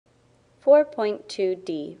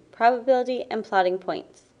4.2d, probability and plotting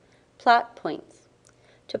points. Plot points.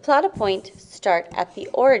 To plot a point, start at the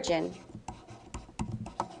origin,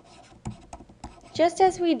 just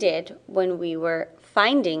as we did when we were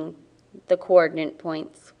finding the coordinate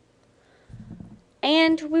points.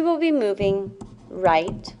 And we will be moving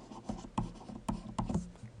right,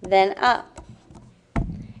 then up.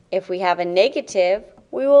 If we have a negative,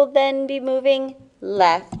 we will then be moving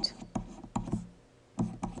left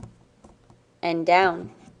and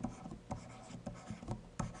down.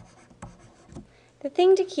 The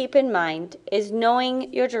thing to keep in mind is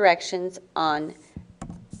knowing your directions on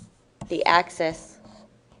the axis.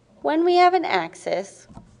 When we have an axis,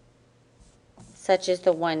 such as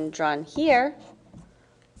the one drawn here,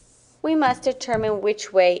 we must determine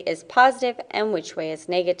which way is positive and which way is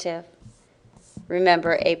negative.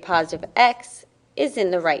 Remember, a positive x is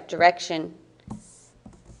in the right direction.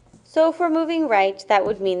 So if we're moving right, that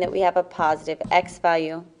would mean that we have a positive x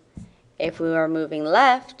value. If we were moving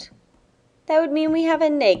left, that would mean we have a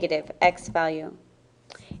negative x value.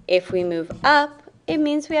 If we move up, it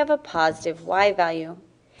means we have a positive y value.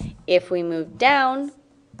 If we move down,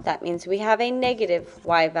 that means we have a negative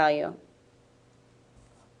y value.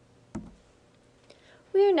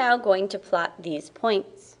 We are now going to plot these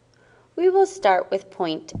points. We will start with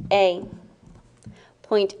point A.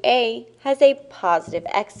 Point A has a positive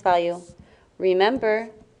x value. Remember,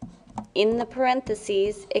 in the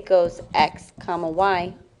parentheses, it goes x,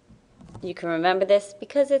 y. You can remember this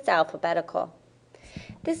because it's alphabetical.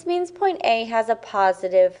 This means point A has a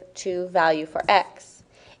positive 2 value for x.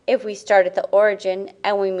 If we start at the origin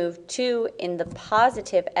and we move 2 in the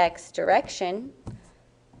positive x direction,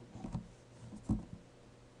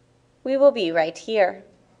 we will be right here.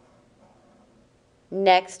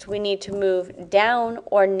 Next, we need to move down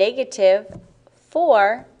or negative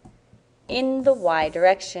 4 in the y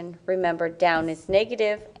direction. Remember, down is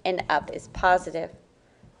negative and up is positive.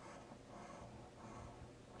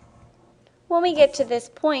 When we get to this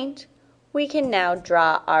point, we can now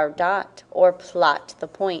draw our dot or plot the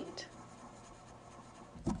point.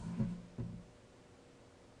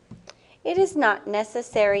 It is not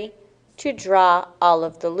necessary to draw all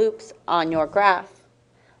of the loops on your graph.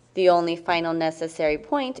 The only final necessary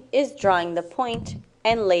point is drawing the point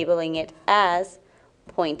and labeling it as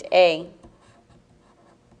point A.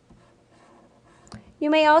 You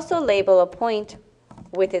may also label a point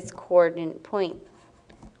with its coordinate point,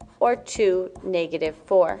 or 2,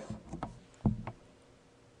 -4.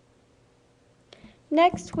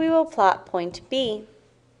 Next, we will plot point B.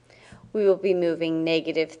 We will be moving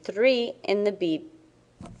 -3 in the B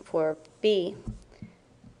for B.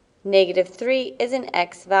 -3 is an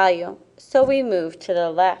x value, so we move to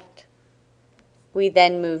the left. We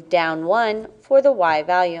then move down 1 for the y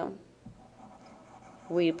value.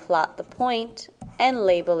 We plot the point and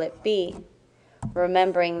label it B,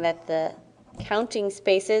 remembering that the counting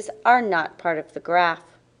spaces are not part of the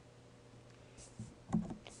graph.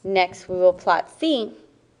 Next, we will plot C.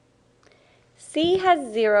 C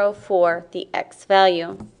has 0 for the x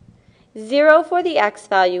value. 0 for the x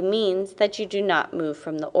value means that you do not move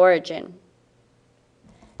from the origin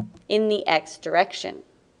in the x direction.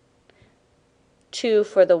 2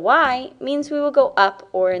 for the y means we will go up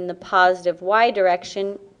or in the positive y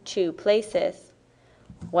direction 2 places.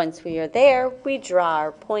 Once we are there, we draw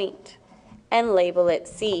our point and label it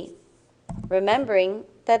C, remembering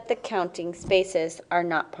that the counting spaces are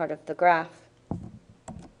not part of the graph.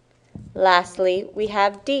 Lastly, we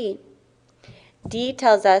have D. D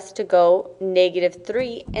tells us to go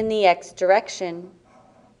 -3 in the x direction.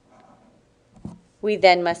 We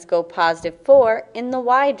then must go +4 in the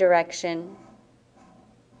y direction.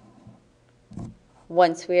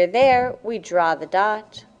 Once we are there, we draw the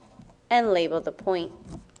dot and label the point,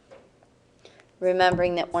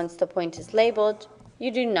 remembering that once the point is labeled,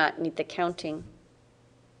 you do not need the counting.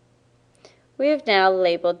 We have now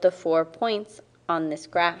labeled the 4 points on this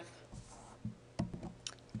graph.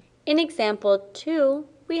 In example 2,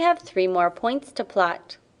 we have 3 more points to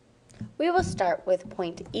plot. We will start with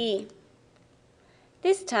point E.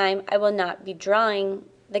 This time I will not be drawing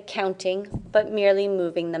the counting, but merely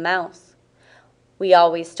moving the mouse. We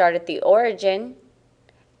always start at the origin,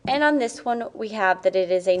 and on this one we have that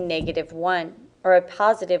it is a -1 or a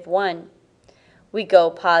 +1. We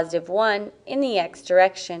go +1 in the x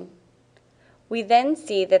direction. We then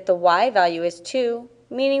see that the y value is 2,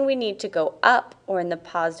 meaning we need to go up or in the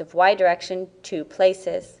positive y direction 2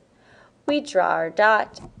 places. We draw our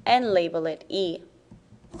dot and label it E.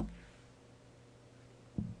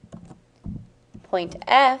 Point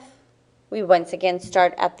F, we once again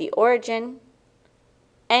start at the origin,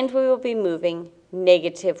 and we will be moving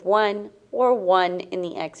 -1 or 1 in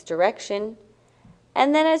the x direction.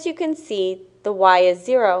 And then as you can see, the y is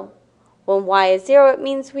 0. When y is 0, it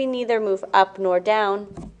means we neither move up nor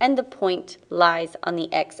down, and the point lies on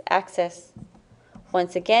the x-axis.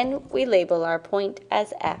 Once again, we label our point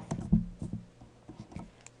as F.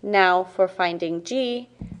 Now for finding G,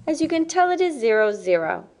 as you can tell, it is 0,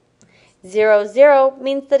 0. 0, 0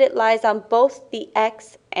 means that it lies on both the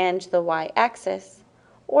x and the y-axis,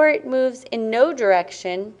 or it moves in no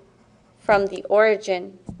direction from the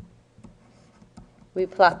origin. We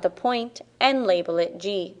plot the point and label it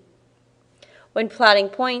G. When plotting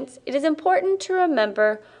points, it is important to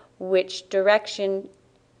remember which direction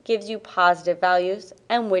gives you positive values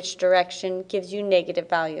and which direction gives you negative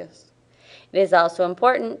values. It is also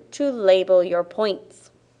important to label your points.